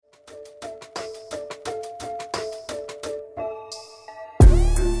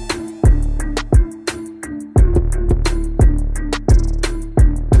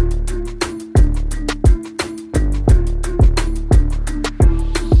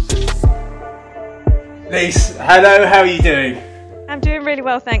Lise, hello, how are you doing? I'm doing really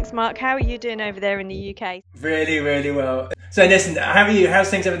well, thanks, Mark. How are you doing over there in the UK? Really, really well. So listen, how are you? How's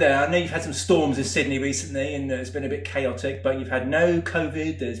things over there? I know you've had some storms in Sydney recently and it's been a bit chaotic, but you've had no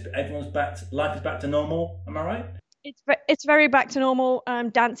COVID, everyone's back, life is back to normal, am I right? It's very back to normal.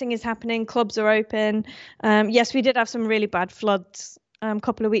 Dancing is happening, clubs are open. Yes, we did have some really bad floods a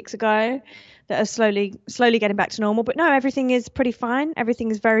couple of weeks ago that are slowly getting back to normal. But no, everything is pretty fine.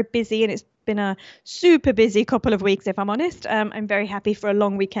 Everything is very busy and it's been a super busy couple of weeks, if I'm honest. I'm very happy for a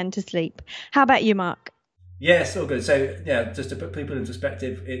long weekend to sleep. How about you, Mark? Yes, all good. So yeah, just to put people in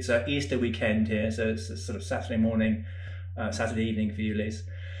perspective, it's Easter weekend here, so it's a sort of Saturday morning, Saturday evening for you, Liz.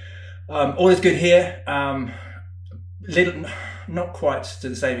 All is good here. Little, not quite to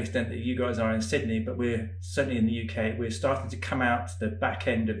the same extent that you guys are in Sydney, but we're certainly in the UK. We're starting to come out to the back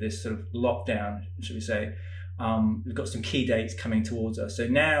end of this sort of lockdown, should we say. We've got some key dates coming towards us. So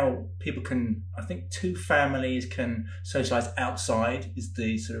now people can, I think 2 families can socialise outside is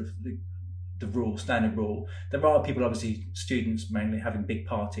the sort of the rule, standard rule. There are people, obviously students mainly, having big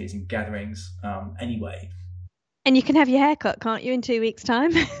parties and gatherings anyway. And you can have your hair cut, can't you, in 2 weeks'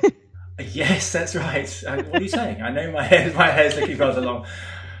 time? Yes, that's right. What are you saying? I know my hair's looking rather long,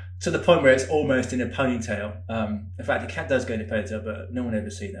 to the point where it's almost in a ponytail. In fact, the cat does go in a ponytail, but no one ever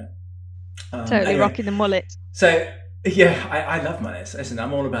seen that. Totally anyway, rocking the mullet. So yeah, I love mullets. Listen,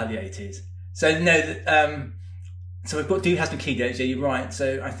 I'm all about the 80s. So no, so we've have some key dates. Yeah, you're right.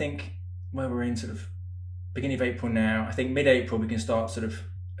 So I think we're in sort of beginning of April now. I think mid-April we can start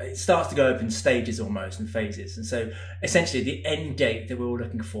it starts to go up in stages almost, in phases. And so essentially the end date that we're all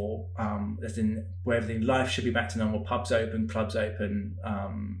looking for, as in where everything, life should be back to normal, pubs open, clubs open,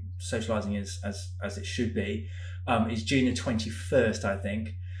 socialising as it should be, is June the 21st, I think.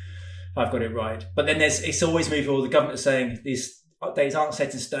 If I've got it right. But then it's always moving. All the government is saying these dates aren't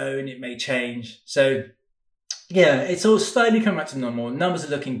set in stone, it may change. So yeah, it's all slowly coming back to normal. Numbers are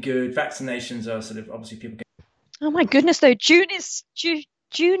looking good. Vaccinations are sort of, obviously people get... Oh my goodness, though, June is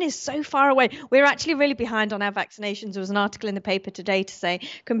so far away. We're actually really behind on our vaccinations. There was an article in the paper today to say,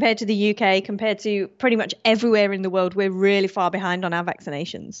 compared to the UK, compared to pretty much everywhere in the world, we're really far behind on our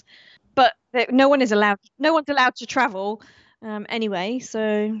vaccinations. But no one's allowed to travel anyway.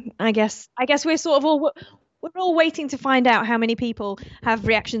 So I guess we're sort of we're all waiting to find out how many people have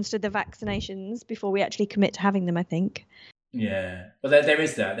reactions to the vaccinations before we actually commit to having them, I think. Yeah, well, there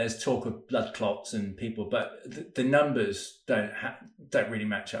is that. There's talk of blood clots and people, but the numbers don't really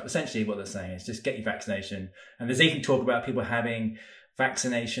match up. Essentially, what they're saying is just get your vaccination, and there's even talk about people having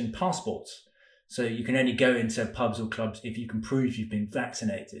vaccination passports. So you can only go into pubs or clubs if you can prove you've been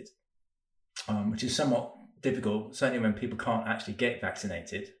vaccinated, which is somewhat difficult. Certainly, when people can't actually get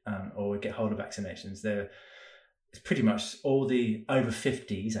vaccinated or get hold of vaccinations, it's pretty much all the over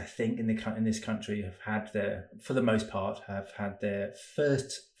 50s, I think, in this country for the most part, have had their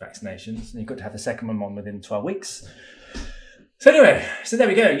first vaccinations, and you've got to have the second one within 12 weeks. So anyway, there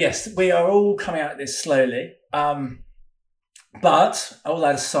we go. Yes, we are all coming out of this slowly. But all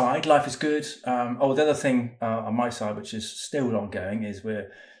that aside, life is good. The other thing on my side, which is still ongoing, is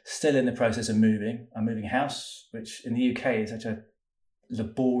we're still in the process of moving. I'm moving house, which in the UK is such a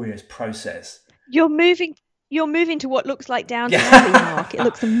laborious process. You're moving to what looks like Downton Abbey, Mark. It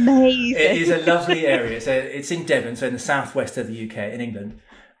looks amazing. It is a lovely area. So it's in Devon, so in the southwest of the UK, in England,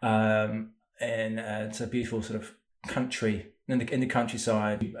 and it's a beautiful sort of country in the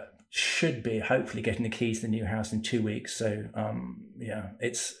countryside. Should be hopefully getting the keys to the new house in 2 weeks. So yeah,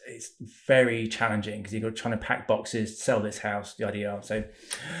 it's very challenging because you're trying to pack boxes, sell this house, yada yada. So.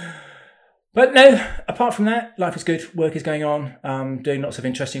 But no, apart from that, life is good. Work is going on. Doing lots of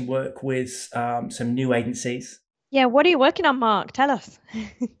interesting work with some new agencies. Yeah, what are you working on, Mark? Tell us.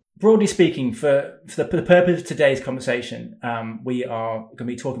 Broadly speaking, for the purpose of today's conversation, we are going to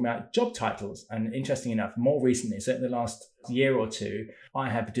be talking about job titles. And interesting enough, more recently, certainly the last year or two, I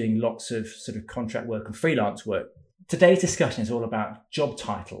have been doing lots of sort of contract work and freelance work. Today's discussion is all about job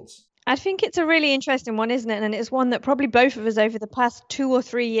titles. I think it's a really interesting one, isn't it? And it's one that probably both of us over the past 2 or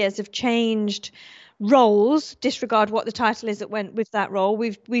 3 years have changed roles, disregard what the title is that went with that role.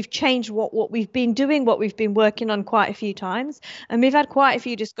 We've changed what we've been doing, what we've been working on quite a few times. And we've had quite a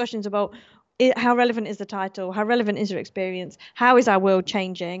few discussions about how relevant is the title? How relevant is your experience? How is our world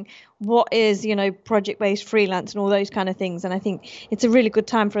changing? What is, project-based freelance and all those kind of things? And I think it's a really good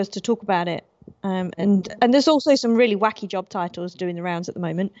time for us to talk about it. And there's also some really wacky job titles doing the rounds at the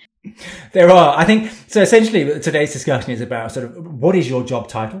moment. There are. I think, so essentially today's discussion is about sort of what is your job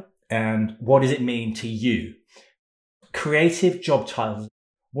title and what does it mean to you? Creative job titles.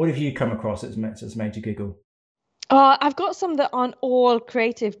 What have you come across that's made you giggle? I've got some that aren't all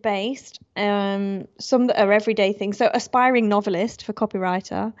creative based, some that are everyday things. So, aspiring novelist for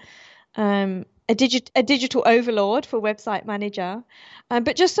copywriter, a digital overlord for website manager,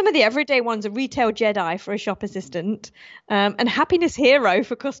 but just some of the everyday ones: a retail Jedi for a shop assistant, and happiness hero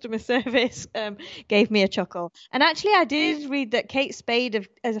for customer service. Gave me a chuckle. And actually, I did read that Kate Spade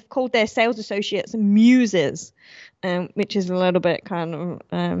have called their sales associates muses, which is a little bit kind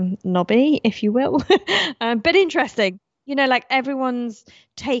of knobby, if you will, but interesting. Like everyone's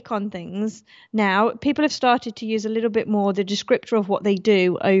take on things now, people have started to use a little bit more the descriptor of what they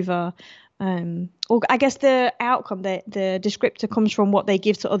do over, or I guess the outcome, the descriptor comes from what they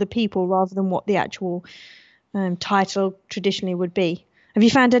give to other people rather than what the actual title traditionally would be. Have you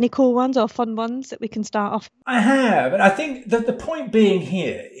found any cool ones or fun ones that we can start off? I have, and I think that the point being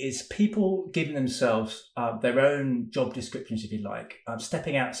here is people giving themselves their own job descriptions, if you like,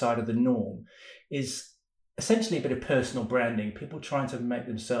 stepping outside of the norm is essentially a bit of personal branding. People trying to make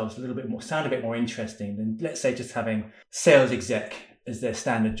themselves a little bit more, sound a bit more interesting than, let's say, just having sales exec as their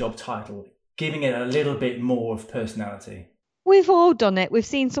standard job title, giving it a little bit more of personality. We've all done it. We've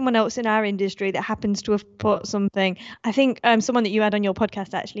seen someone else in our industry that happens to have put something. I think someone that you had on your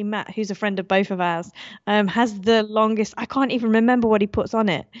podcast, actually, Matt, who's a friend of both of ours, has the longest, I can't even remember what he puts on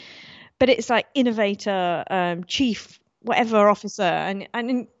it, but it's like innovator, chief, whatever officer. And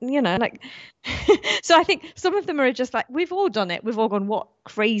like, so I think some of them are just like, we've all done it. We've all gone, what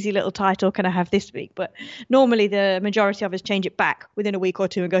crazy little title can I have this week? But normally the majority of us change it back within a week or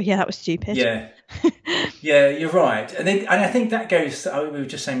two and go, yeah, that was stupid. Yeah. Yeah, you're right. And I think that goes, we were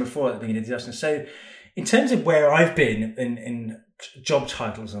just saying before at the beginning of the discussion. So in terms of where I've been in job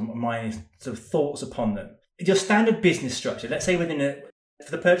titles and my sort of thoughts upon them, your standard business structure, let's say for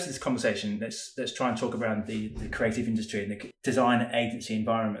the purpose of this conversation, let's try and talk around the creative industry and the design agency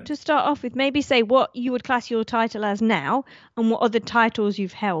environment. To start off with, maybe say what you would class your title as now and what other titles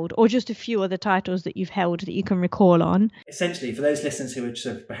you've held, or just a few other titles that you've held that you can recall on. Essentially, for those listeners who are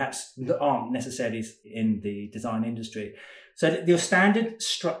sort of perhaps aren't necessarily in the design industry, so your standard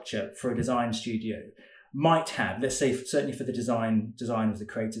structure for a design studio might have, let's say, certainly for the design of the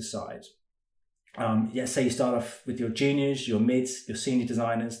creative side, say you start off with your juniors, your mids, your senior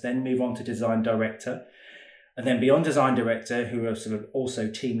designers, then move on to design director. And then beyond design director, who are sort of also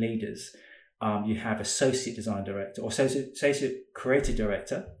team leaders, you have associate design director or associate creative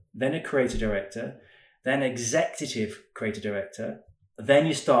director, then a creative director, then executive creative director. Then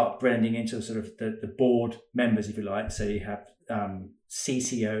you start blending into sort of the board members, if you like. So you have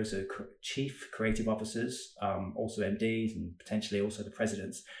CCOs, so chief creative officers, also MDs, and potentially also the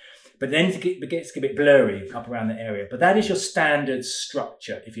presidents. But then it gets a bit blurry up around the area. But that is your standard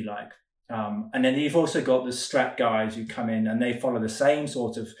structure, if you like. And then you've also got the strat guys who come in and they follow the same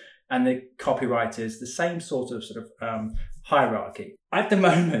sort of, and the copywriters, the same sort of hierarchy. At the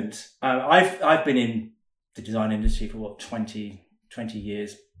moment, I've been in the design industry for 20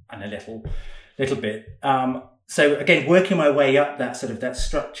 years and a little bit. So again, working my way up that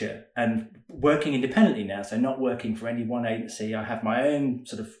structure and working independently now. So not working for any one agency. I have my own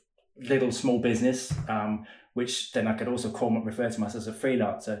sort of little small business, which then I could also refer to myself as a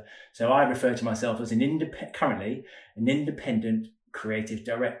freelancer. So I refer to myself as currently an independent creative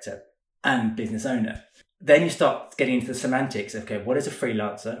director and business owner. Then you start getting into the semantics of, okay, what is a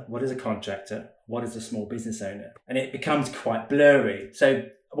freelancer? What is a contractor? What is a small business owner? And it becomes quite blurry. So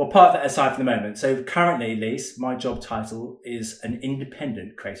we'll park that aside for the moment. So currently, Lise, my job title is an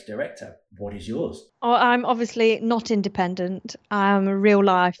independent creative director. What is yours? Oh, I'm obviously not independent. I'm a real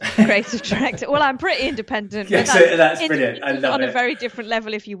life creative director. Well, I'm pretty independent. Yeah, so that's brilliant. I love it. On a very different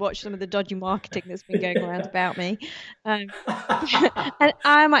level if you watch some of the dodgy marketing that's been going around about me. And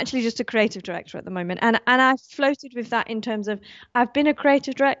I'm actually just a creative director at the moment. And I've floated with that in terms of I've been a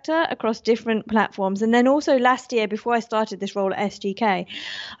creative director across different platforms. And then also last year, before I started this role at SGK,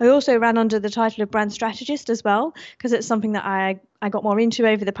 I also ran under the title of brand strategist as well, because it's something that I got more into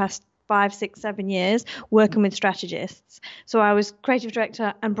over the past 5, 6, 7 years working with strategists. So I was creative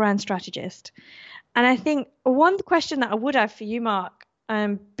director and brand strategist. And I think one question that I would have for you, Mark,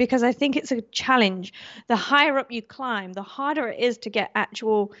 because I think it's a challenge, the higher up you climb, the harder it is to get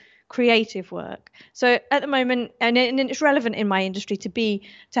actual creative work. So at the moment, and it's relevant in my industry to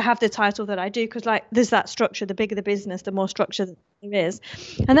have the title that I do, because like there's that structure, the bigger the business, the more structure there is.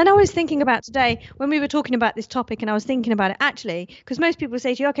 And then I was thinking about today when we were talking about this topic, and I was thinking about it actually, because most people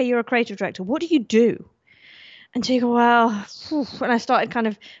say to you, okay, you're a creative director, what do you do? And so you go, well, and I started kind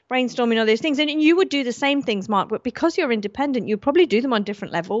of brainstorming all these things. And you would do the same things, Mark, but because you're independent, you probably do them on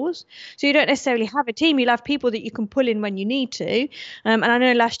different levels. So you don't necessarily have a team. You'll have people that you can pull in when you need to. And I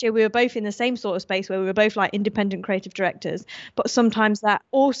know last year we were both in the same sort of space where we were both like independent creative directors, but sometimes that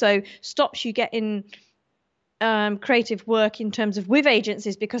also stops you getting creative work in terms of with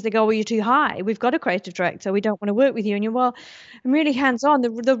agencies because they go, well, you're too high. We've got a creative director. We don't want to work with you. And you're, well, I'm really hands on.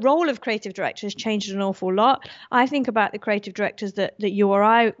 The role of creative director has changed an awful lot. I think about the creative directors that you or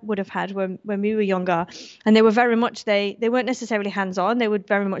I would have had when we were younger. And they were very much, they weren't necessarily hands on. They would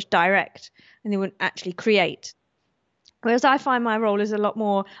very much direct and they wouldn't actually create. Whereas I find my role is a lot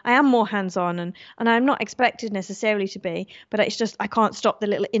more, I am more hands-on and I'm not expected necessarily to be, but it's just, I can't stop the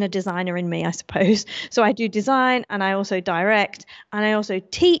little inner designer in me, I suppose. So I do design and I also direct and I also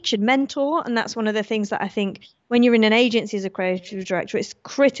teach and mentor. And that's one of the things that I think when you're in an agency as a creative director, it's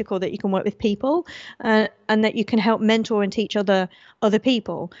critical that you can work with people and that you can help mentor and teach other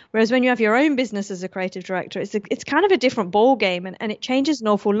people. Whereas when you have your own business as a creative director, it's kind of a different ball game and it changes an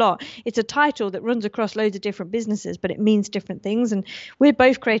awful lot. It's a title that runs across loads of different businesses, but it means different things. And we're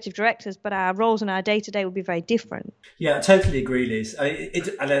both creative directors, but our roles and our day-to-day will be very different. Yeah, I totally agree, Liz.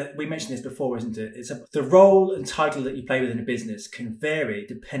 We mentioned this before, isn't it? The role and title that you play within a business can vary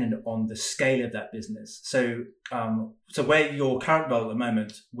dependent on the scale of that business. So where your current role at the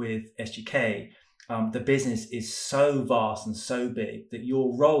moment with SGK, the business is so vast and so big that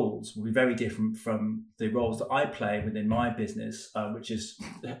your roles will be very different from the roles that I play within my business, which is,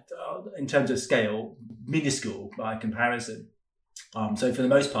 in terms of scale, minuscule by comparison. So for the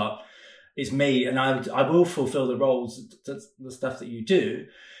most part, it's me, and I will fulfill the roles, the stuff that you do,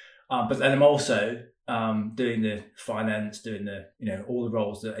 but then I'm also doing the finance, doing the, all the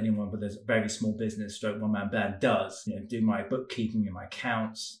roles that anyone with a very small business, stroke one-man band does, do my bookkeeping and my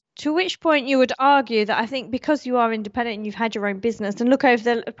accounts. To which point you would argue that I think because you are independent and you've had your own business, and look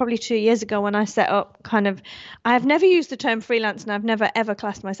over probably 2 years ago when I set up I have never used the term freelance and I've never ever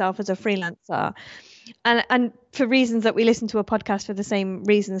classed myself as a freelancer. And for reasons that we listen to a podcast for the same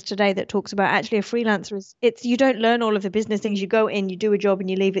reasons today that talks about actually a freelancer is you don't learn all of the business things. You go in, you do a job and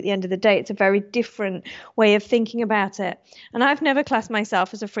you leave at the end of the day. It's a very different way of thinking about it. And I've never classed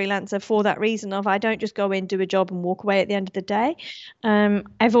myself as a freelancer for that reason of I don't just go in, do a job and walk away at the end of the day.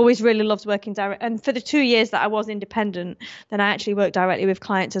 I've always really loved working direct. And for the 2 years that I was independent, then I actually worked directly with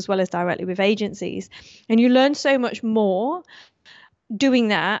clients as well as directly with agencies. And you learn so much more doing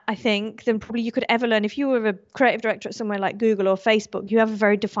that, I think, than probably you could ever learn if you were a creative director at somewhere like Google or Facebook. You have a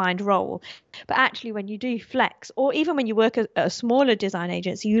very defined role, but actually when you do flex, or even when you work at a smaller design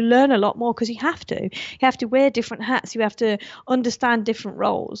agency, you learn a lot more because you have to wear different hats, you have to understand different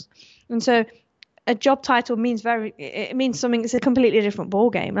roles. And so a job title means something. It's a completely different ball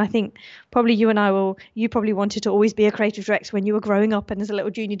game. And I think probably you probably wanted to always be a creative director when you were growing up and as a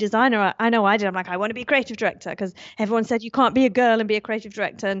little junior designer. I know I did. I'm like, I want to be a creative director because everyone said you can't be a girl and be a creative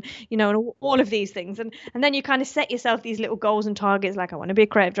director and, and all of these things. And then you kind of set yourself these little goals and targets, like I want to be a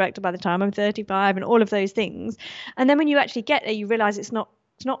creative director by the time I'm 35 and all of those things. And then when you actually get there, you realize it's not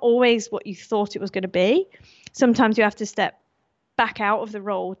always what you thought it was going to be. Sometimes you have to step back out of the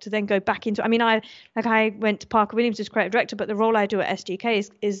role to then go back into. I mean, I went to Parker Williams as creative director, but the role I do at SGK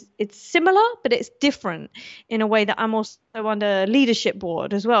is it's similar, but it's different in a way that I'm also on the leadership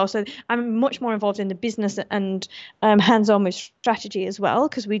board as well. So I'm much more involved in the business and hands-on with strategy as well,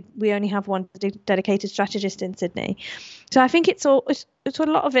 because we only have one dedicated strategist in Sydney. So I think it's a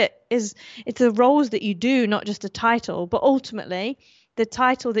lot of it is it's the roles that you do, not just a title, but ultimately the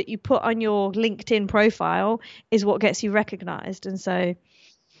title that you put on your LinkedIn profile is what gets you recognized. And so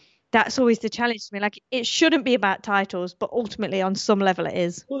that's always the challenge to me. Like, it shouldn't be about titles, but ultimately on some level it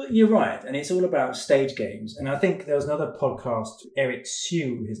is. Well, you're right. And it's all about stage games. And I think there was another podcast, Eric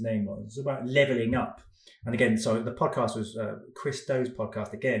Sue, his name was, it's about leveling up. And again, so the podcast was Chris Doe's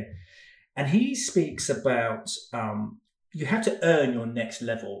podcast again. And he speaks about you have to earn your next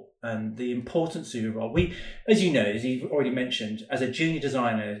level and the importance of your role. As you know, as you've already mentioned, as a junior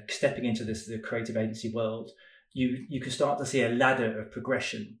designer stepping into the creative agency world, you can start to see a ladder of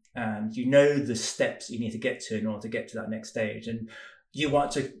progression, and you know the steps you need to get to in order to get to that next stage. And you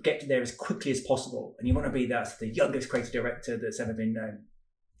want to get there as quickly as possible, and you want to be the youngest creative director that's ever been known.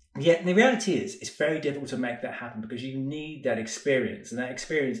 Yet the reality is, it's very difficult to make that happen because you need that experience, and that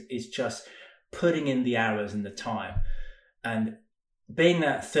experience is just putting in the hours and the time. And being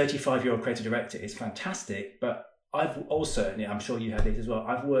that 35-year-old creative director is fantastic, but I've also, I'm sure you have this as well,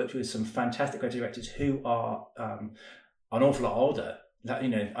 I've worked with some fantastic creative directors who are an awful lot older,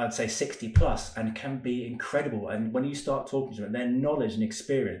 I'd say 60 plus, and can be incredible. And when you start talking to them, their knowledge and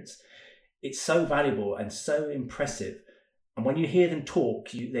experience it's so valuable and so impressive. And when you hear them talk,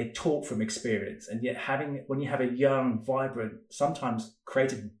 they talk from experience. And yet when you have a young, vibrant, sometimes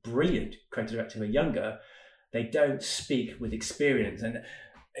creative, brilliant creative director who are younger, they don't speak with experience. And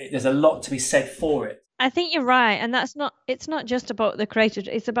there's a lot to be said for it. I think you're right. And it's not just about the creative,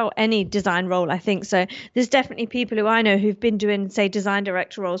 it's about any design role, I think. So there's definitely people who I know who've been doing, say, design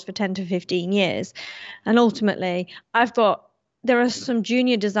director roles for 10 to 15 years. And ultimately, there are some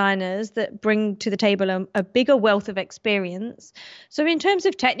junior designers that bring to the table a bigger wealth of experience. So in terms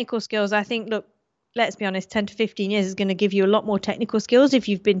of technical skills, I think, look, let's be honest, 10 to 15 years is going to give you a lot more technical skills if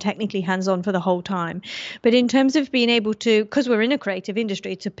you've been technically hands-on for the whole time. But in terms of being able to, because we're in a creative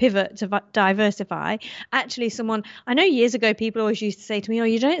industry, to pivot, to diversify, actually I know years ago, people always used to say to me, oh,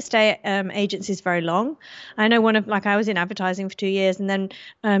 you don't stay at agencies very long. I know I was in advertising for 2 years, and then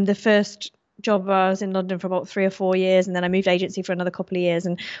the first job, I was in London for about 3 or 4 years, and then I moved agency for another couple of years,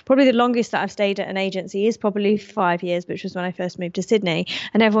 and probably the longest that I've stayed at an agency is probably 5 years, which was when I first moved to Sydney.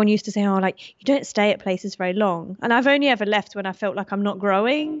 And everyone used to say, oh, like, you don't stay at places very long. And I've only ever left when I felt like I'm not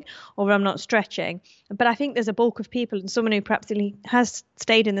growing or I'm not stretching. But I think there's a bulk of people, and someone who perhaps has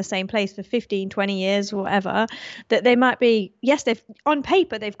stayed in the same place for 15, 20 years or whatever, that they might be, yes, on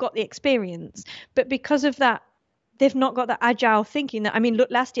paper they've got the experience, but because of that, they've not got that agile thinking that, I mean,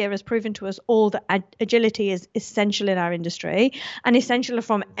 look, last year has proven to us all that agility is essential in our industry and essential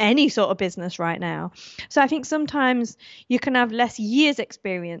from any sort of business right now. So I think sometimes you can have less years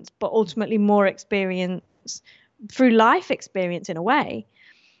experience, but ultimately more experience through life experience in a way.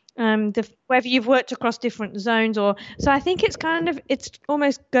 Whether you've worked across different zones so I think it's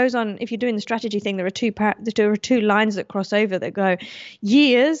almost goes on, if you're doing the strategy thing, there are two lines that cross over that go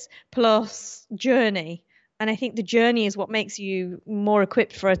years plus journey. And I think the journey is what makes you more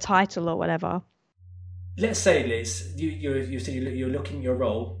equipped for a title or whatever. Let's say, Liz, you're looking at your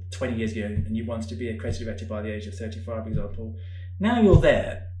role 20 years ago and you wanted to be a creative director by the age of 35, for example. Now you're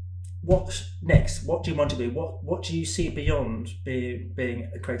there. What's next? What do you want to be? What do you see beyond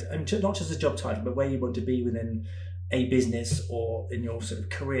being a creative? I mean, not just a job title, but where you want to be within a business or in your sort of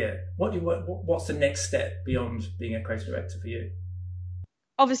career. What's the next step beyond being a creative director for you?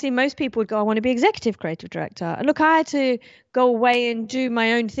 Obviously, most people would go, I want to be executive creative director. And look, I had to go away and do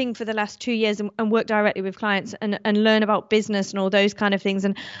my own thing for the last 2 years and work directly with clients and learn about business and all those kind of things.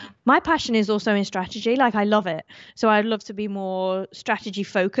 And my passion is also in strategy. Like, I love it. So I'd love to be more strategy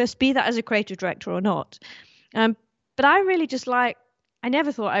focused, be that as a creative director or not. But I really I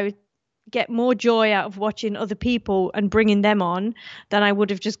never thought I would get more joy out of watching other people and bringing them on than I would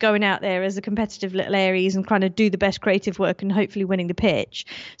have just going out there as a competitive little Aries and trying to do the best creative work and hopefully winning the pitch.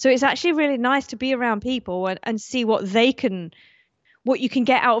 So it's actually really nice to be around people and see what you can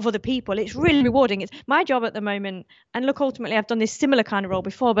get out of other people. It's really rewarding. It's my job at the moment. And look, ultimately, I've done this similar kind of role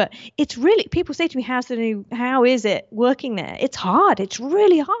before, but it's really, people say to me, how is it working there? It's hard. It's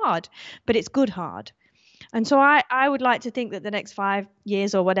really hard, but it's good hard. And so I would like to think that the next 5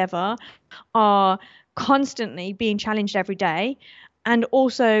 years or whatever are constantly being challenged every day, and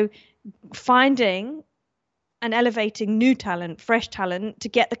also finding and elevating new talent, fresh talent, to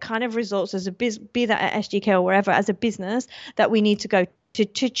get the kind of results as be that at SGK or wherever, as a business that we need to go to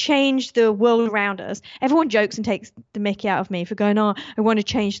change the world around us. Everyone jokes and takes the mickey out of me for going, oh, I want to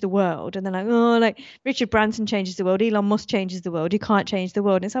change the world. And they're like, oh, like Richard Branson changes the world, Elon Musk changes the world, you can't change the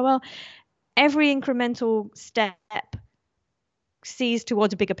world. And it's like, well, every incremental step sees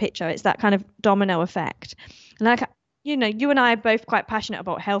towards a bigger picture. It's that kind of domino effect. And like, you know, you and I are both quite passionate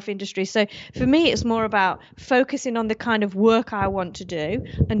about health industry. So for me, it's more about focusing on the kind of work I want to do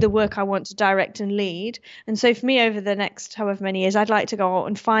and the work I want to direct and lead. And so for me, over the next however many years, I'd like to go out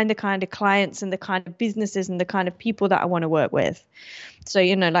and find the kind of clients and the kind of businesses and the kind of people that I want to work with. So,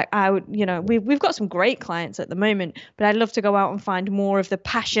 you know, like I would, you know, we've got some great clients at the moment, but I'd love to go out and find more of the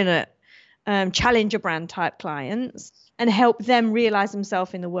passionate challenger brand type clients and help them realize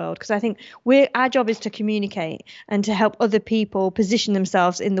themselves in the world. Because I think our job is to communicate and to help other people position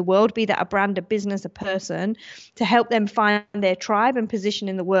themselves in the world, be that a brand, a business, a person, to help them find their tribe and position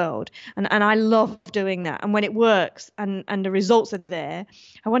in the world. And I love doing that. And when it works and the results are there,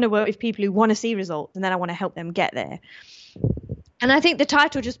 I want to work with people who want to see results, and then I want to help them get there. And I think the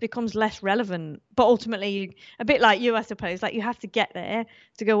title just becomes less relevant, but ultimately, a bit like you, I suppose, like you have to get there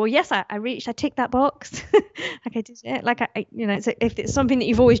to go, well, yes, I ticked that box. Like I did it. Like, you know, if it's something that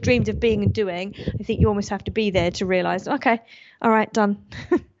you've always dreamed of being and doing, I think you almost have to be there to realize, okay, all right, done.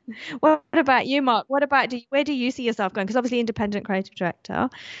 What about you, Mark? Where do you see yourself going? Because obviously independent creative director.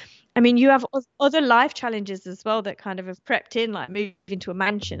 I mean, you have other life challenges as well that kind of have crept in, like moving to a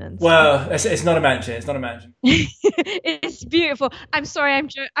mansion and stuff. Well, it's not a mansion. It's not a mansion. It's beautiful. I'm sorry, I'm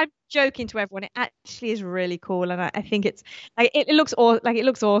joking to everyone. It actually is really cool, and I think it's like it looks it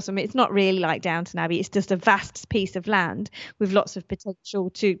looks awesome. It's not really like Downton Abbey. It's just a vast piece of land with lots of potential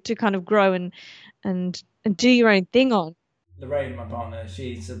to kind of grow and do your own thing on. Lorraine, my partner,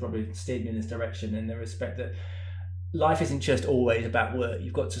 she's probably steered me in this direction in the respect that life isn't just always about work.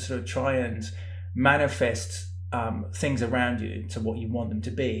 You've got to sort of try and manifest things around you to what you want them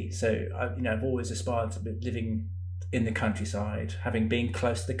to be. So, I've always aspired to be living in the countryside, having been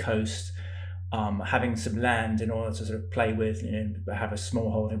close to the coast, having some land in order to sort of play with, have a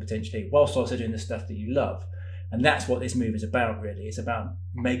small holding potentially, whilst also doing the stuff that you love. And that's what this move is about, really. It's about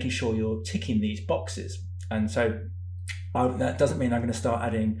making sure you're ticking these boxes. And so that doesn't mean I'm going to start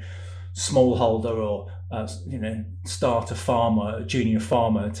adding smallholder or start a farmer, junior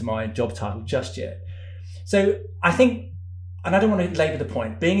farmer to my job title just yet. So I think, and I don't want to labour the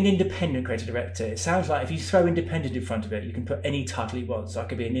point, being an independent creative director, it sounds like if you throw independent in front of it, you can put any title you want. So I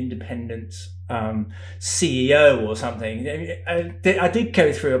could be an independent CEO or something. I did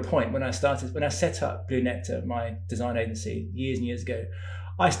go through a point when I set up Blue Nectar, my design agency, years and years ago.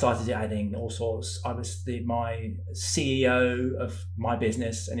 I started adding all sorts. I was my CEO of my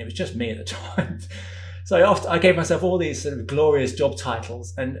business, and it was just me at the time. So I gave myself all these sort of glorious job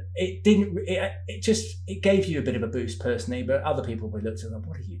titles, and it gave you a bit of a boost personally, but other people would look at them,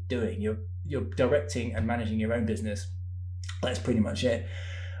 what are you doing? You're directing and managing your own business. That's pretty much it.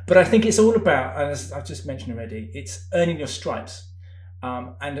 But I think it's all about, as I've just mentioned already, it's earning your stripes.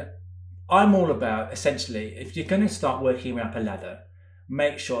 And I'm all about, essentially, if you're going to start working up a ladder,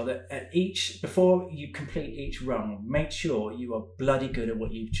 make sure that before you complete each rung, make sure you are bloody good at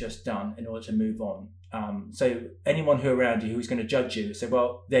what you've just done in order to move on. So anyone who around you who's going to judge you, say,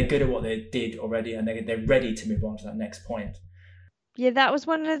 well, they're good at what they did already, and they're ready to move on to that next point. Yeah, that was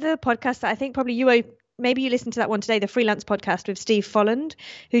one of the podcasts that I think probably maybe you listened to that one today, the Freelance podcast with Steve Folland,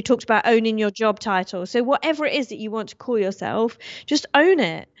 who talked about owning your job title. So whatever it is that you want to call yourself, just own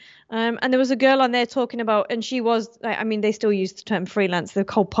it. And there was a girl on there talking about, and she was, they still use the term freelance, the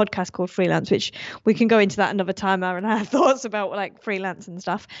whole podcast called Freelance, which we can go into that another time, and I have thoughts about like freelance and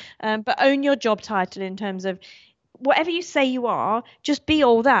stuff. But own your job title in terms of whatever you say you are, just be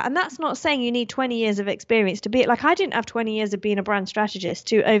all that. And that's not saying you need 20 years of experience to be it. Like I didn't have 20 years of being a brand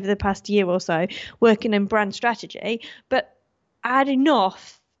strategist over the past year or so working in brand strategy, but I had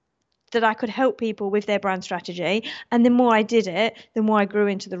enough that I could help people with their brand strategy. And the more I did it, the more I grew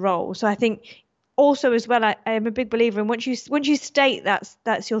into the role. So I think also as well, I am a big believer in once you state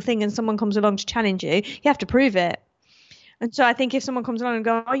that's your thing and someone comes along to challenge you, you have to prove it. And so I think if someone comes along and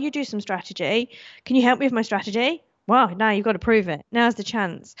goes, oh, you do some strategy, can you help me with my strategy? Well, now you've got to prove it. Now's the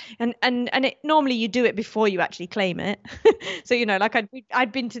chance. And normally you do it before you actually claim it. So,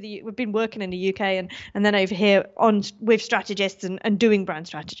 we've been working in the UK and then over here with strategists and doing brand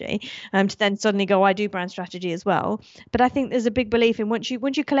strategy, to then suddenly go, I do brand strategy as well. But I think there's a big belief in once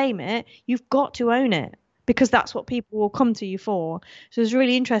you claim it, you've got to own it, because that's what people will come to you for. So it was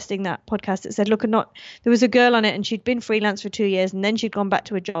really interesting, that podcast that said, there was a girl on it and she'd been freelance for 2 years and then she'd gone back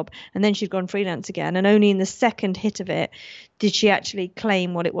to a job and then she'd gone freelance again. And only in the second hit of it did she actually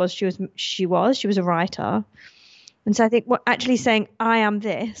claim what it was she was a writer. And so I think actually saying, I am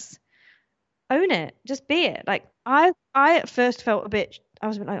this, own it, just be it. Like I at first felt I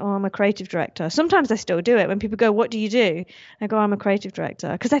was a bit like, oh, I'm a creative director. Sometimes I still do it. When people go, what do you do? I go, I'm a creative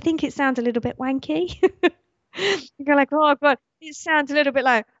director. Because I think it sounds a little bit wanky. You go like, oh, God, it sounds a little bit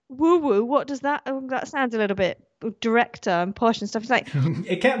like woo-woo. What does that? Oh, that sounds a little bit director and posh and stuff. It's like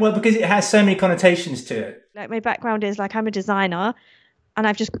it can, well, because it has so many connotations to it. Like my background is like I'm a designer, and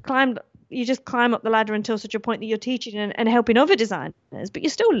I've just climbed. You just climb up the ladder until such a point that you're teaching and helping other designers, but you're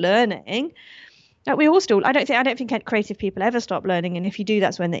still learning. Like we all still, I don't think creative people ever stop learning, and if you do,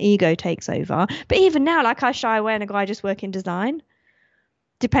 that's when the ego takes over. But even now, like I shy away and I go, I just work in design,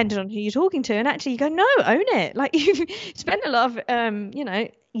 depending on who you're talking to. And actually you go, no, own it. Like you've spent a lot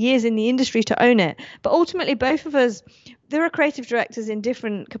of, years in the industry to own it. But ultimately, both of us, there are creative directors in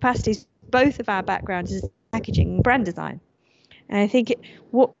different capacities. Both of our backgrounds is packaging and brand design. And I think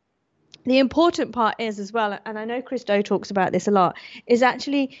the important part is as well, and I know Chris Do talks about this a lot, is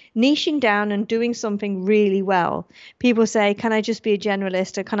actually niching down and doing something really well. People say, can I just be a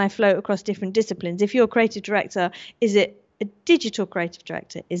generalist, or can I float across different disciplines? If you're a creative director, is it a digital creative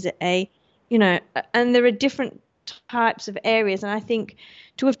director? Is it and there are different types of areas. And I think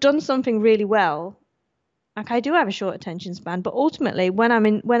to have done something really well, like I do have a short attention span, but ultimately when I'm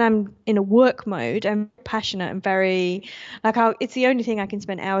in a work mode, I'm passionate and very it's the only thing I can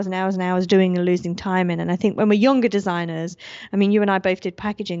spend hours and hours and hours doing and losing time in. And I think when we're younger designers, I mean, you and I both did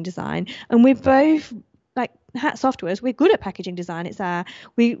packaging design, and we're both like hats off to us. We're good at packaging design.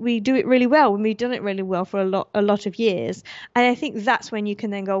 We do it really well, and we've done it really well for a lot of years. And I think that's when you can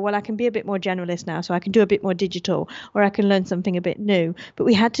then go, well, I can be a bit more generalist now, so I can do a bit more digital, or I can learn something a bit new. But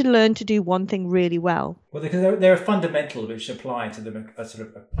we had to learn to do one thing really well. Well, because there are fundamentals which apply to them sort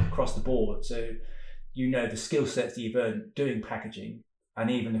of across the board. So, the skill sets that you've earned doing packaging, and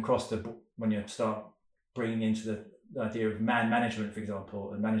even across when you start bringing into the idea of man management, for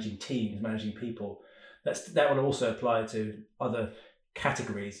example, and managing teams, managing people, that will also apply to other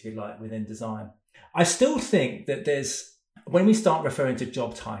categories, if you like, within design. I still think that when we start referring to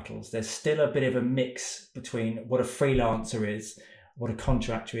job titles, there's still a bit of a mix between what a freelancer is, what a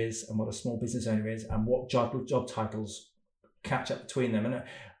contractor is, and what a small business owner is, and what job titles catch up between them. And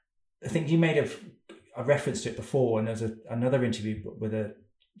I think you made a reference to it before, and there's another interview with a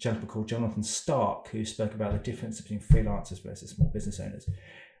gentleman called Jonathan Stark who spoke about the difference between freelancers versus small business owners,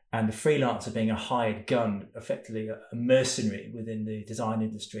 and the freelancer being a hired gun, effectively a mercenary within the design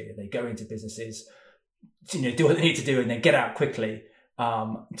industry. They go into businesses, do what they need to do, and then get out quickly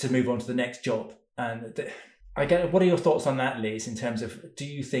to move on to the next job. And what are your thoughts on that, Liz, in terms of, do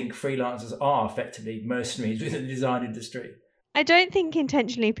you think freelancers are effectively mercenaries within the design industry? I don't think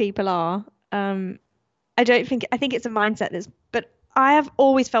intentionally people are. I think it's a mindset but I have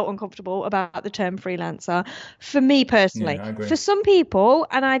always felt uncomfortable about the term freelancer, for me personally. Yeah, I agree. For some people,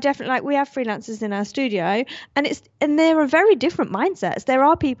 and I definitely, we have freelancers in our studio, and there are very different mindsets. There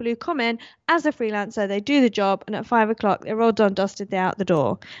are people who come in as a freelancer, they do the job, and at 5 o'clock they're all done, dusted, they're out the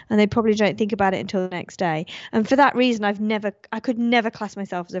door, and they probably don't think about it until the next day. And for that reason, I could never class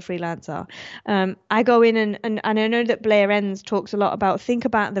myself as a freelancer. I go in and I know that Blair Enns talks a lot about, think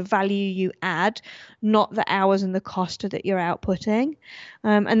about the value you add, not the hours and the cost that you're outputting.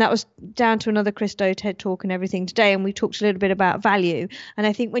 And that was down to another Chris Do TED talk and everything today, and we talked a little bit about value. And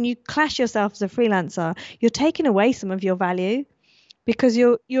I think when you class yourself as a freelancer, you're taking away some of your value, because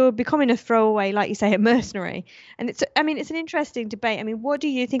you're becoming a throwaway, like you say, a mercenary. And it's an interesting debate. I mean, what do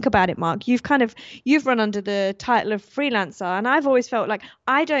you think about it, Mark? You've run under the title of freelancer, and I've always felt like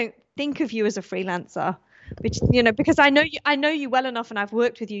I don't think of you as a freelancer, which, because I know you well enough, and I've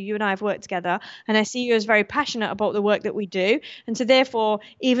worked with you. You and I have worked together, and I see you as very passionate about the work that we do. And so therefore,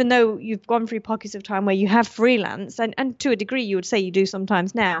 even though you've gone through pockets of time where you have freelance, and to a degree you would say you do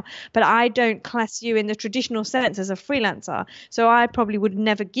sometimes now, but I don't class you in the traditional sense as a freelancer. So I probably would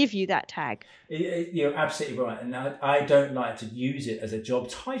never give you that tag. You're absolutely right. And I don't like to use it as a job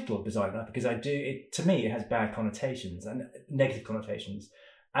title of designer, because to me, it has bad connotations and negative connotations.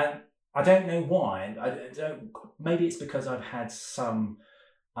 And I don't know why. Maybe it's because I've had some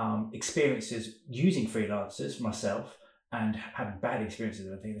experiences using freelancers myself, and having bad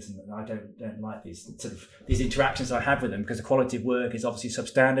experiences. I think I don't like these interactions I have with them, because the quality of work is obviously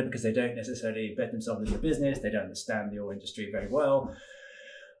substandard, because they don't necessarily embed themselves in the business, they don't understand the oil industry very well,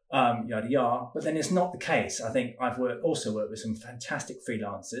 yada yada. But then it's not the case. I think I've also worked with some fantastic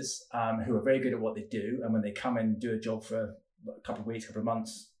freelancers who are very good at what they do, and when they come in and do a job for a couple of weeks, couple of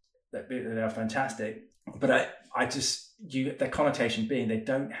months, they are fantastic. But the connotation being they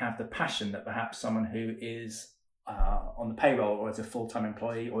don't have the passion that perhaps someone who is on the payroll, or as a full-time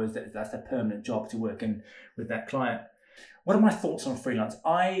employee, or that's their permanent job to work in with that client. What are my thoughts on freelance?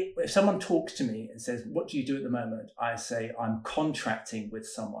 If someone talks to me and says, "What do you do at the moment?" I say, "I'm contracting with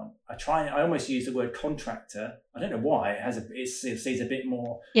someone." I almost use the word contractor. I don't know why. It sees a bit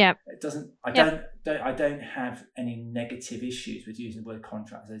more. Yeah. It doesn't. I don't have any negative issues with using the word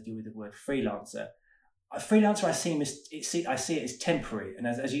contract as I do with the word freelancer. A freelancer, I see it as temporary, and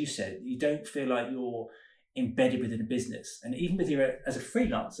as you said, you don't feel like you're embedded within a business. And even as a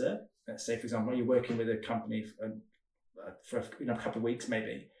freelancer, let's say, for example, you're working with a company for a couple of weeks,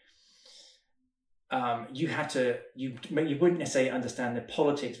 maybe, you wouldn't necessarily understand the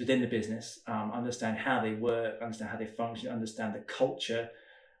politics within the business, understand how they work, understand how they function, understand the culture.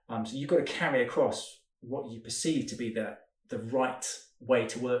 So you've got to carry across what you perceive to be the right way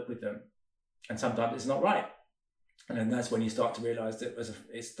to work with them, and sometimes it's not right. And then that's when you start to realise that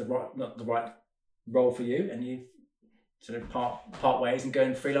it's not the right role for you, and you sort of part ways and go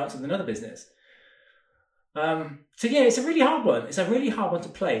and freelance with another business. So yeah, it's a really hard one. It's a really hard one to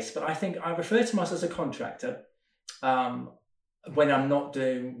place, but I think I refer to myself as a contractor when I'm not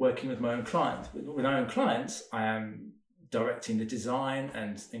working with my own clients. With my own clients, I am directing the design,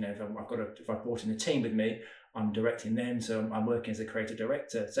 and if I've brought in a team with me, I'm directing them. So I'm working as a creative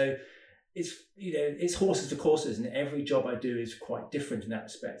director. So it's horses for courses, and every job I do is quite different in that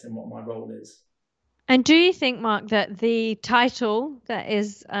respect, and what my role is. And do you think, Mark, that the title that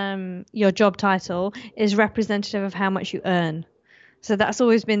is your job title is representative of how much you earn? So that's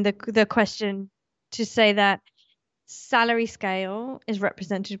always been the question. to say that salary scale is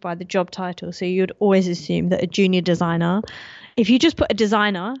represented by the job title. So you'd always assume that a junior designer, if you just put a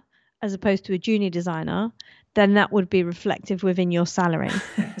designer as opposed to a junior designer, then that would be reflective within your salary.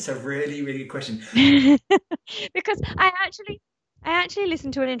 It's a really, really good question. Because I actually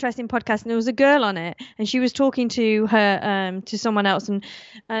listened to an interesting podcast, and there was a girl on it, and she was talking to her to someone else, and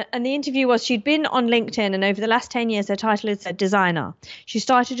the interview was she'd been on LinkedIn, and over the last 10 years her title had said designer. She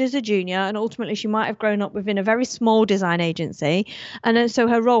started as a junior, and ultimately she might have grown up within a very small design agency, and then, so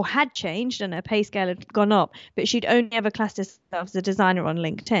her role had changed and her pay scale had gone up, but she'd only ever classed herself as a designer on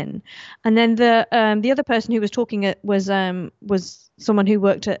LinkedIn. And then the other person who was talking was someone who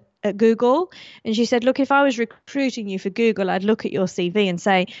worked at Google, and she said, look, if I was recruiting you for Google, I'd look at your CV and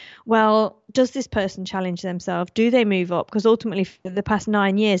say, well, does this person challenge themselves? Do they move up? Because ultimately for the past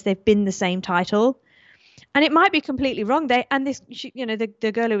 9 years they've been the same title. And it might be completely wrong.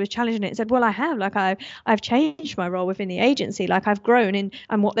 The girl who was challenging it said, well, I have, like, I've changed my role within the agency. Like, I've grown in,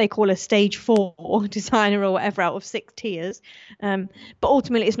 I'm what they call a stage 4 designer or whatever out of 6 tiers. But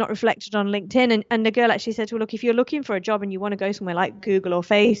ultimately it's not reflected on LinkedIn. And the girl actually said, well, look, if you're looking for a job and you want to go somewhere like Google or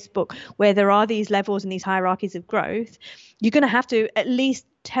Facebook, where there are these levels and these hierarchies of growth, you're going to have to at least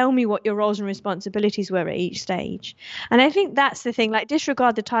tell me what your roles and responsibilities were at each stage. And I think that's the thing, like,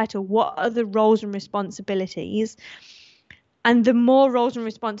 disregard the title. What are the roles and responsibilities? And the more roles and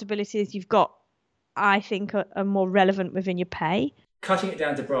responsibilities you've got, I think are more relevant within your pay. Cutting it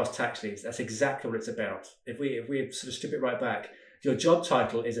down to brass tacks, Leeds, that's exactly what it's about. If we sort of strip it right back, your job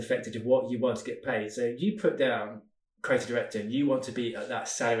title is effectively what you want to get paid. So you put down creative director, and you want to be at that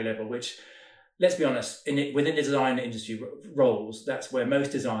salary level, which, let's be honest, within the design industry roles, that's where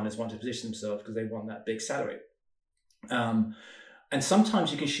most designers want to position themselves, because they want that big salary. And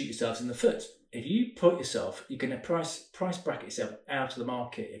sometimes you can shoot yourselves in the foot. If you put yourself, you can price bracket yourself out of the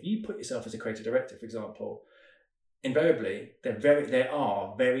market. If you put yourself as a creative director, for example, invariably there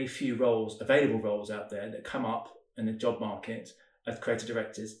are very few available roles out there that come up in the job market as creative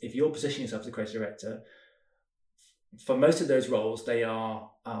directors. If you're positioning yourself as a creative director, for most of those roles, they are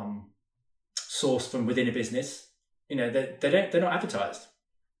sourced from within a business. They're not advertised.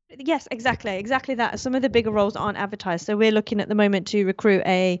 Yes, exactly that. Some of the bigger roles aren't advertised. So we're looking at the moment to recruit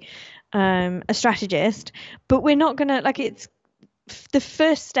a strategist, but we're not gonna, like, it's the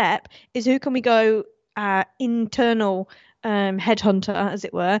first step is who can we go internal headhunter, as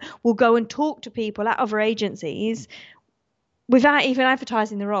it were. We'll go and talk to people at other agencies without even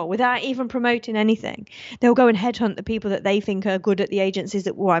advertising the role, without even promoting anything. They'll go and headhunt the people that they think are good at the agencies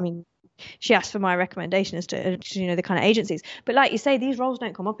that, well, I mean, she asked for my recommendation as to the kind of agencies. But like you say, these roles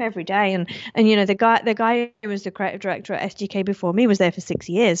don't come up every day. And the guy who was the creative director at SGK before me was there for 6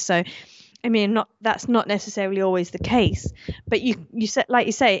 years. So, I mean, that's not necessarily always the case. But you said, like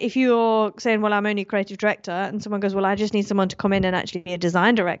you say, if you're saying, well, I'm only a creative director, and someone goes, well, I just need someone to come in and actually be a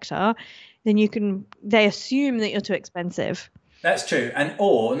design director, then they assume that you're too expensive. That's true. And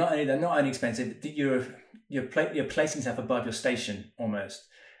or not only expensive, you're placing yourself above your station almost.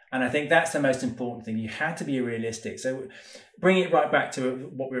 And I think that's the most important thing. You have to be realistic. So bringing it right back to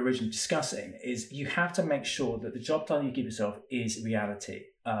what we were originally discussing is you have to make sure that the job title you give yourself is reality.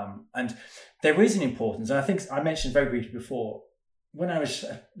 And there is an importance. And I think I mentioned very briefly before, when I was,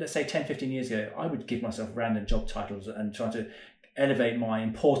 let's say 10, 15 years ago, I would give myself random job titles and try to elevate my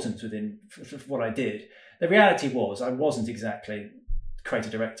importance within what I did. The reality was I wasn't exactly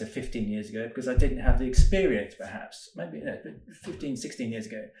creative director 15 years ago because I didn't have the experience, perhaps, maybe 15, 16 years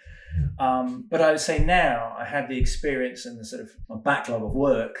ago. But I would say now I have the experience and the sort of a backlog of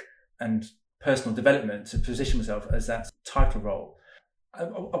work and personal development to position myself as that title role.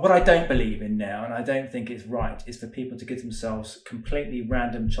 What I don't believe in now, and I don't think it's right, is for people to give themselves completely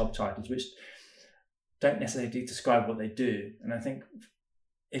random job titles which don't necessarily describe what they do. And I think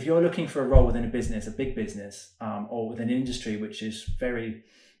if you're looking for a role within a business, a big business, or within an industry which is very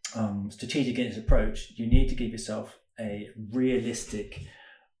strategic in its approach, you need to give yourself a realistic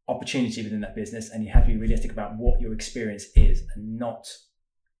opportunity within that business, and you have to be realistic about what your experience is and not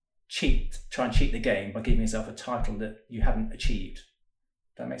try and cheat the game by giving yourself a title that you haven't achieved.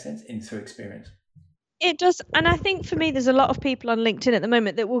 Does that make sense? Through experience. It does. And I think for me, there's a lot of people on LinkedIn at the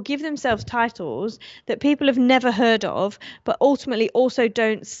moment that will give themselves titles that people have never heard of, but ultimately also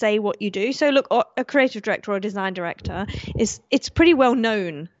don't say what you do. So look, a creative director or a design director it's pretty well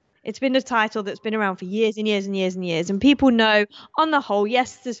known. It's been a title that's been around for years and years and years and years. And people know, on the whole,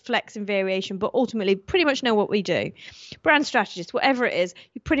 yes, there's flex and variation, but ultimately pretty much know what we do. Brand strategist, whatever it is,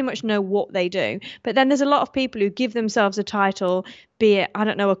 you pretty much know what they do. But then there's a lot of people who give themselves a title, be it, I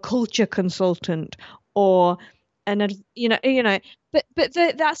don't know, a culture consultant or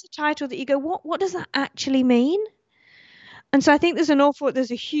that's a title that you go, what does that actually mean? And so I think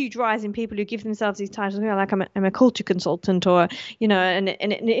there's a huge rise in people who give themselves these titles, like I'm a culture consultant, or an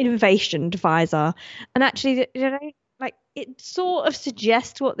innovation advisor, and actually, like it sort of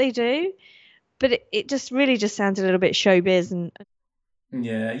suggests what they do, but it just really just sounds a little bit showbiz. And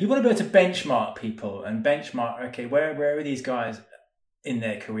yeah, you want to be able to benchmark people and benchmark, okay, where are these guys in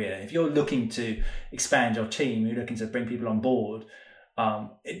their career? If you're looking to expand your team, you're looking to bring people on board,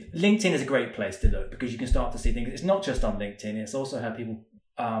 LinkedIn is a great place to look, because you can start to see things. It's not just on LinkedIn, it's also how people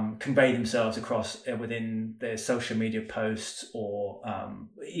convey themselves across within their social media posts, or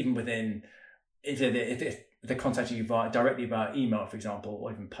even within, if they're contacting you directly via email, for example,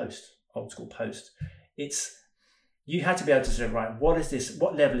 or even old school post. You had to be able to sort of write, what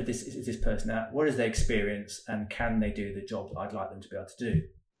level of this is this person at, what is their experience, and can they do the job that I'd like them to be able to do?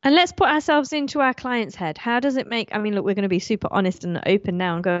 And let's put ourselves into our client's head. How does it make, I mean, look, we're going to be super honest and open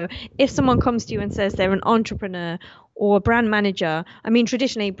now and go, if someone comes to you and says they're an entrepreneur or a brand manager, I mean,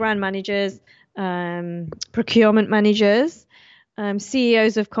 traditionally brand managers, procurement managers,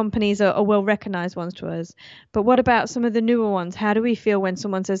 CEOs of companies are well recognized ones to us. But what about some of the newer ones? How do we feel when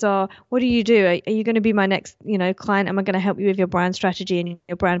someone says, oh, what do you do? Are you going to be my next, client? Am I going to help you with your brand strategy and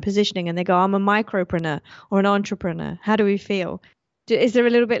your brand positioning? And they go, I'm a micropreneur or an entrepreneur. How do we feel? Is there a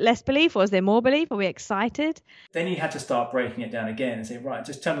little bit less belief, or is there more belief? Are we excited? Then you had to start breaking it down again and say, right,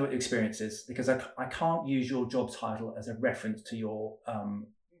 just tell me what your experience is, because I can't use your job title as a reference to your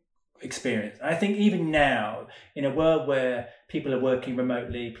experience. And I think even now, in a world where people are working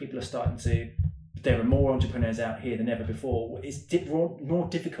remotely, there are more entrepreneurs out here than ever before, it's more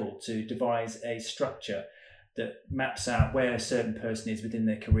difficult to devise a structure that maps out where a certain person is within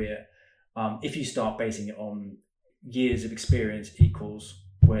their career. If you start basing it on years of experience equals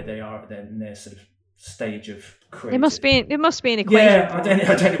where they are in their sort of stage of creative. There must be an equation. Yeah, I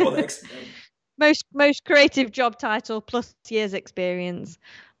don't know what the most creative job title plus years experience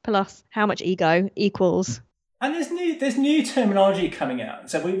plus how much ego equals. And there's new terminology coming out,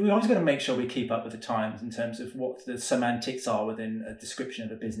 so we always got to make sure we keep up with the times in terms of what the semantics are within a description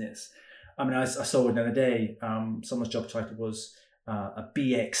of a business. I mean, I saw it the other day. Someone's job title was a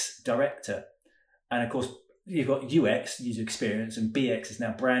BX director, and of course, you've got UX, user experience, and BX is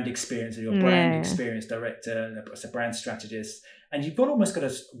now brand experience, or your brand experience director, and a brand strategist. And you've almost got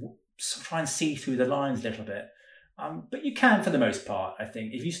to try and see through the lines a little bit. But you can, for the most part, I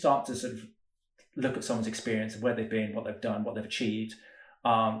think, if you start to sort of look at someone's experience, where they've been, what they've done, what they've achieved,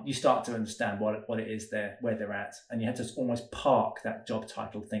 you start to understand what it is where they're at. And you have to almost park that job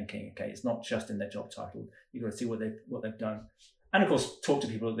title thinking, okay, it's not just in their job title. You've got to see what they've done. And of course, talk to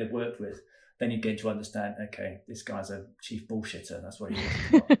people that they've worked with. Then you get to understand, okay, this guy's a chief bullshitter. That's what he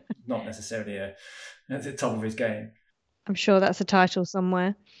is. Not necessarily at the top of his game. I'm sure that's a title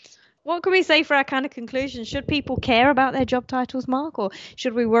somewhere. What can we say for our kind of conclusion? Should people care about their job titles, Mark, or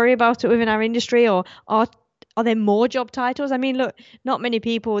should we worry about it within our industry, or are there more job titles? I mean, look, not many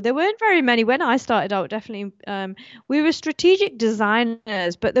people. There weren't very many when I started out. Definitely, we were strategic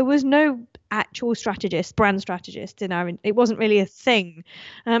designers, but there was no actual brand strategist in our. It wasn't really a thing,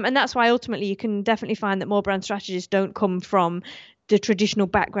 and that's why ultimately you can definitely find that more brand strategists don't come from the traditional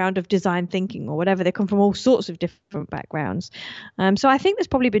background of design thinking or whatever. They come from all sorts of different backgrounds. So I think there's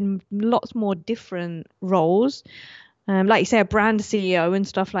probably been lots more different roles. Like you say, a brand CEO and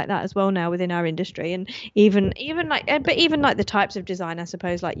stuff like that as well now within our industry, and even like the types of design, I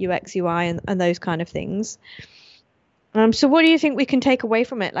suppose, like UX, UI, and those kind of things. So what do you think we can take away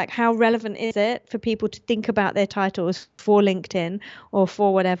from it? Like, how relevant is it for people to think about their titles for LinkedIn or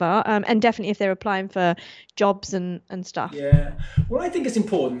for whatever? And definitely if they're applying for jobs and stuff. Yeah. Well, I think it's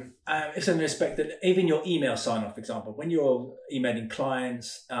important, if in respect that even your email sign-off, for example, when you're emailing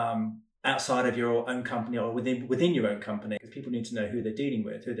clients outside of your own company or within your own company, because people need to know who they're dealing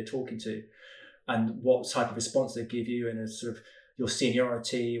with, who they're talking to, and what type of response they give you, and sort of your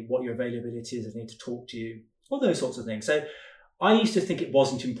seniority, what your availability is, if they need to talk to you. All those sorts of things. So I used to think it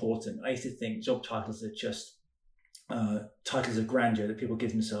wasn't important. I used to think job titles are just titles of grandeur that people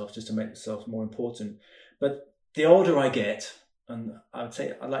give themselves just to make themselves more important. But the older I get, and I'd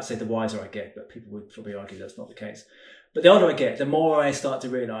like to say the wiser I get, but people would probably argue that's not the case. But the older I get, the more I start to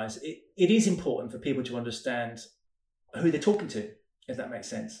realise it is important for people to understand who they're talking to, if that makes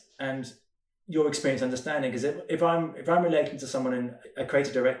sense, and your experience understanding. Because if I'm relating to someone in a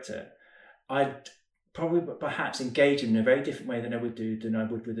creative director, I'd probably perhaps engage in a very different way than I would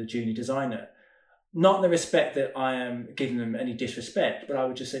with a junior designer. not in the respect that I am giving them any disrespect, but I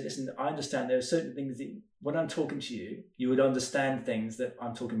would just say, listen, I understand there are certain things that when I'm talking to you, you would understand things that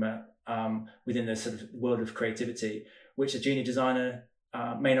I'm talking about within the sort of world of creativity, which a junior designer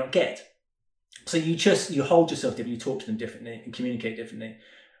may not get. So you hold yourself differently, you talk to them differently and communicate differently.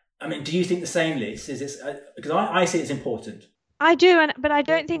 I mean, do you think the same, Liz? Is this because I see it's important? I do, but I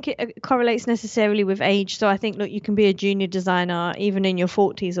don't think it correlates necessarily with age. So I think, look, you can be a junior designer even in your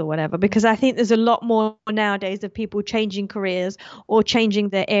 40s or whatever, because I think there's a lot more nowadays of people changing careers or changing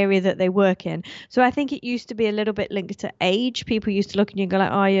the area that they work in. So I think it used to be a little bit linked to age. People used to look at you and go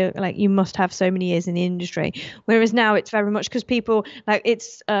like, oh, you must have so many years in the industry. Whereas now it's very much because people like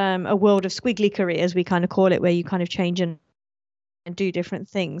it's a world of squiggly careers, we kind of call it, where you kind of change and do different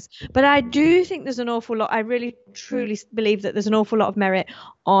things. But I do think there's an awful lot. I really truly believe that there's an awful lot of merit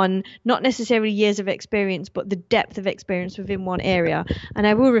on not necessarily years of experience, but the depth of experience within one area. And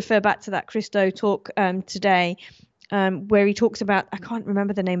I will refer back to that Christo talk today, where he talks about, I can't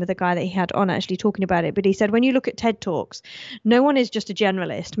remember the name of the guy that he had on actually talking about it, but he said when you look at TED Talks, no one is just a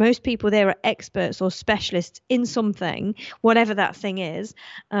generalist. Most people there are experts or specialists in something, whatever that thing is,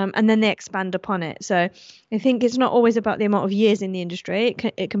 and then they expand upon it. So I think it's not always about the amount of years in the industry.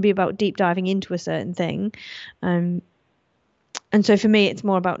 It can be about deep diving into a certain thing. And so for me, it's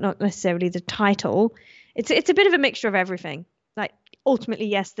more about not necessarily the title. It's a bit of a mixture of everything. Like ultimately,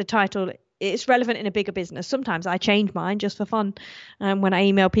 yes, the title, it's relevant in a bigger business. Sometimes I change mine just for fun when I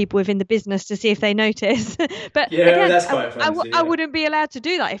email people within the business to see if they notice. But yeah, again, that's quite fun. I wouldn't be allowed to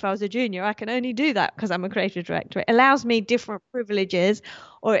do that if I was a junior. I can only do that because I'm a creative director. It allows me different privileges,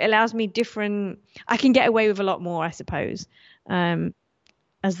 or it allows me I can get away with a lot more, I suppose,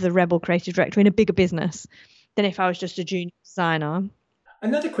 as the rebel creative director in a bigger business than if I was just a junior designer.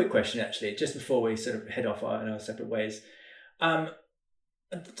 Another quick question, actually, just before we sort of head off in our separate ways.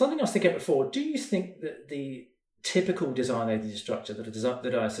 Something I was thinking before, do you think that the typical design agency structure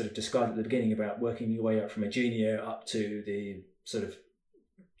that I sort of described at the beginning about working your way up from a junior up to the sort of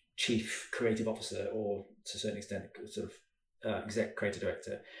chief creative officer, or to a certain extent sort of exec creative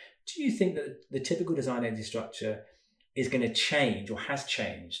director, do you think that the typical design agency structure is going to change or has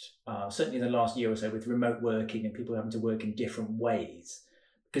changed, certainly in the last year or so, with remote working and people having to work in different ways?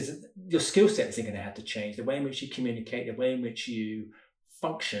 Because your skill set is going to have to change. The way in which you communicate, the way in which you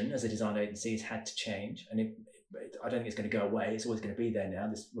function as a design agency has had to change. And I don't think it's going to go away. It's always going to be there now,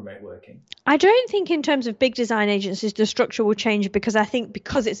 this remote working. I don't think in terms of big design agencies, the structure will change, because I think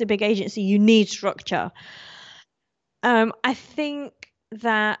because it's a big agency, you need structure. I think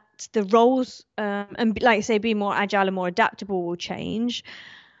that the roles, and like I say, be more agile and more adaptable will change.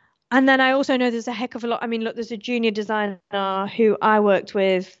 And then I also know there's a heck of a lot. I mean, look, there's a junior designer who I worked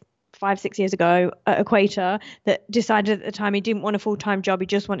with 5-6 years ago at Equator that decided at the time he didn't want a full-time job. He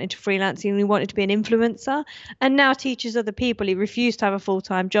just wanted to freelance and he wanted to be an influencer, and now teaches other people. He refused to have a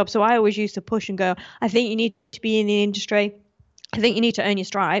full-time job. So I always used to push and go, I think you need to be in the industry. I think you need to earn your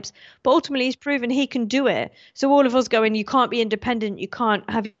stripes. But ultimately, he's proven he can do it. So all of us going, you can't be independent, you can't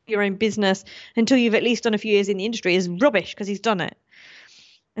have your own business until you've at least done a few years in the industry is rubbish, because he's done it.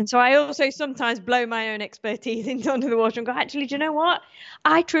 And so I also sometimes blow my own expertise into the water and go, actually, do you know what?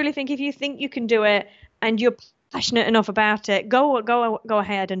 I truly think if you think you can do it and you're passionate enough about it, go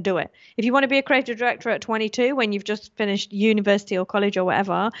ahead and do it. If you want to be a creative director at 22 when you've just finished university or college or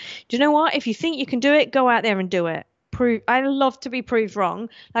whatever, do you know what? If you think you can do it, go out there and do it. I love to be proved wrong.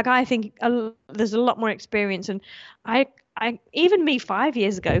 Like, I think there's a lot more experience, and I even me 5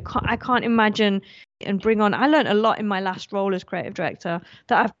 years ago, I can't imagine and bring on. I learned a lot in my last role as creative director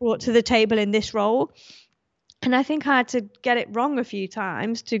that I've brought to the table in this role. And I think I had to get it wrong a few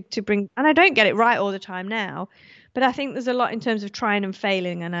times to bring, and I don't get it right all the time now, but I think there's a lot in terms of trying and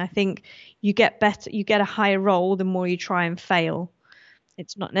failing. And I think you get better, you get a higher role the more you try and fail.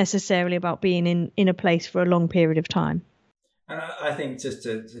 It's not necessarily about being in a place for a long period of time. And I think, just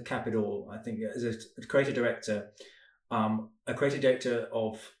to cap it all, I think as a creative director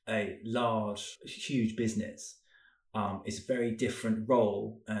of a large, huge business is a very different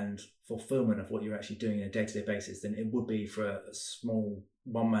role and fulfillment of what you're actually doing on a day-to-day basis than it would be for a small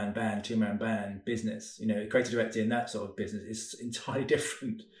one-man band, two-man band business. You know, a creative director in that sort of business is entirely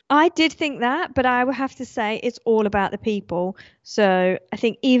different. I did think that, but I would have to say it's all about the people. So I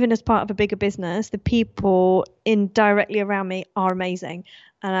think even as part of a bigger business, the people directly around me are amazing.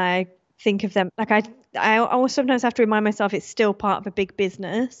 And I think of them, like I sometimes have to remind myself it's still part of a big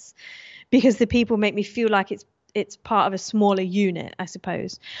business, because the people make me feel like it's part of a smaller unit, I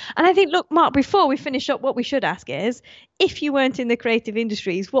suppose. And I think, look, Mark, before we finish up, what we should ask is, if you weren't in the creative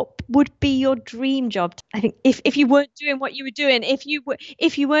industries, what would be your dream job? I think if you weren't doing what you were doing, if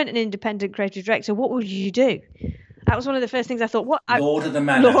you weren't an independent creative director, what would you do? That was one of the first things I thought. Lord of the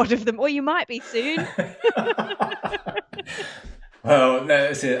Manor. Lord of them. Well, you might be soon. Well, no,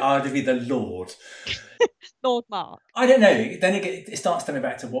 that's it. I'd be the Lord. Lord Mark. I don't know. Then it starts coming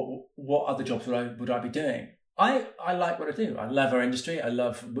back to what other jobs would I be doing? I like what I do. I love our industry. I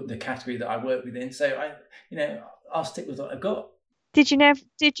love the category that I work within. So I'll stick with what I've got. Did you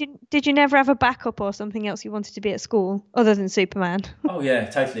never have a backup or something else you wanted to be at school other than Superman? Oh yeah,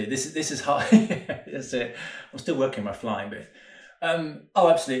 totally. This is hard. That's it. I'm still working on my flying bit. Oh,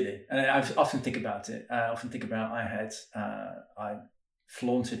 absolutely. And I often think about it. I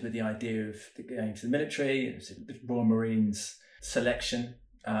flaunted with the idea of going to the military and the Royal Marines selection.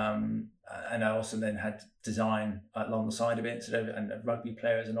 And I also then had design along the side of it, and a rugby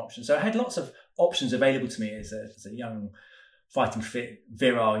player as an option. So I had lots of options available to me as a young, fighting fit,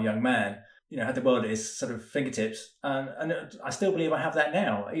 virile young man. Had the world at his sort of fingertips. And I still believe I have that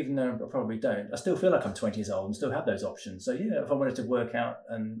now, even though I probably don't. I still feel like I'm 20 years old and still have those options. So if I wanted to work out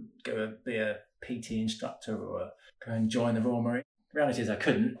and be a PT instructor or go and join the Royal Marines, the reality is I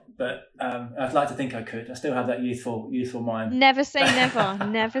couldn't, but I'd like to think I could. I still have that youthful mind. Never say never.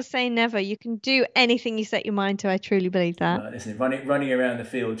 Never say never. You can do anything you set your mind to. I truly believe that. Listen, running around the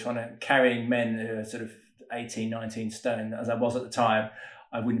field, carrying men who are sort of 18, 19 stone, as I was at the time,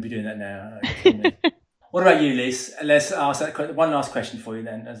 I wouldn't be doing that now. What about you, Liz? Let's ask one last question for you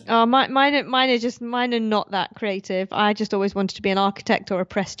then. Oh, mine are not that creative. I just always wanted to be an architect or a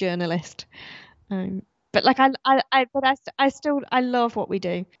press journalist. But I love what we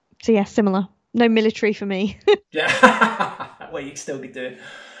do. So yeah, similar. No military for me. Yeah. Well, you still could do it.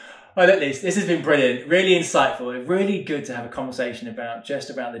 Well, at least this has been brilliant, really insightful, really good to have a conversation about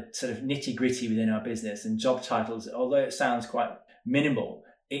the sort of nitty gritty within our business and job titles. Although it sounds quite minimal,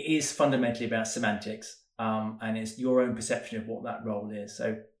 it is fundamentally about semantics, and it's your own perception of what that role is.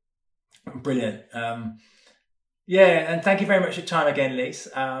 So brilliant. Yeah, and thank you very much for your time again, Lise.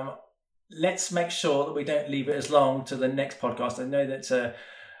 Let's make sure that we don't leave it as long to the next podcast. I know that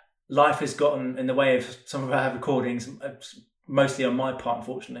life has gotten in the way of some of our recordings, mostly on my part,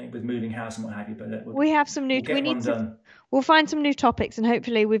 unfortunately, with moving house and what have you. But we have some new. We'll find some new topics, and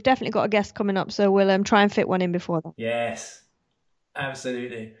hopefully, we've definitely got a guest coming up, so we'll try and fit one in before that. Yes,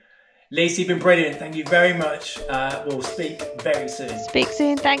 absolutely. Lisa, you've been brilliant. Thank you very much. We'll speak very soon. Speak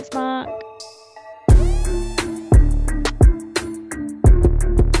soon. Thanks, Mark.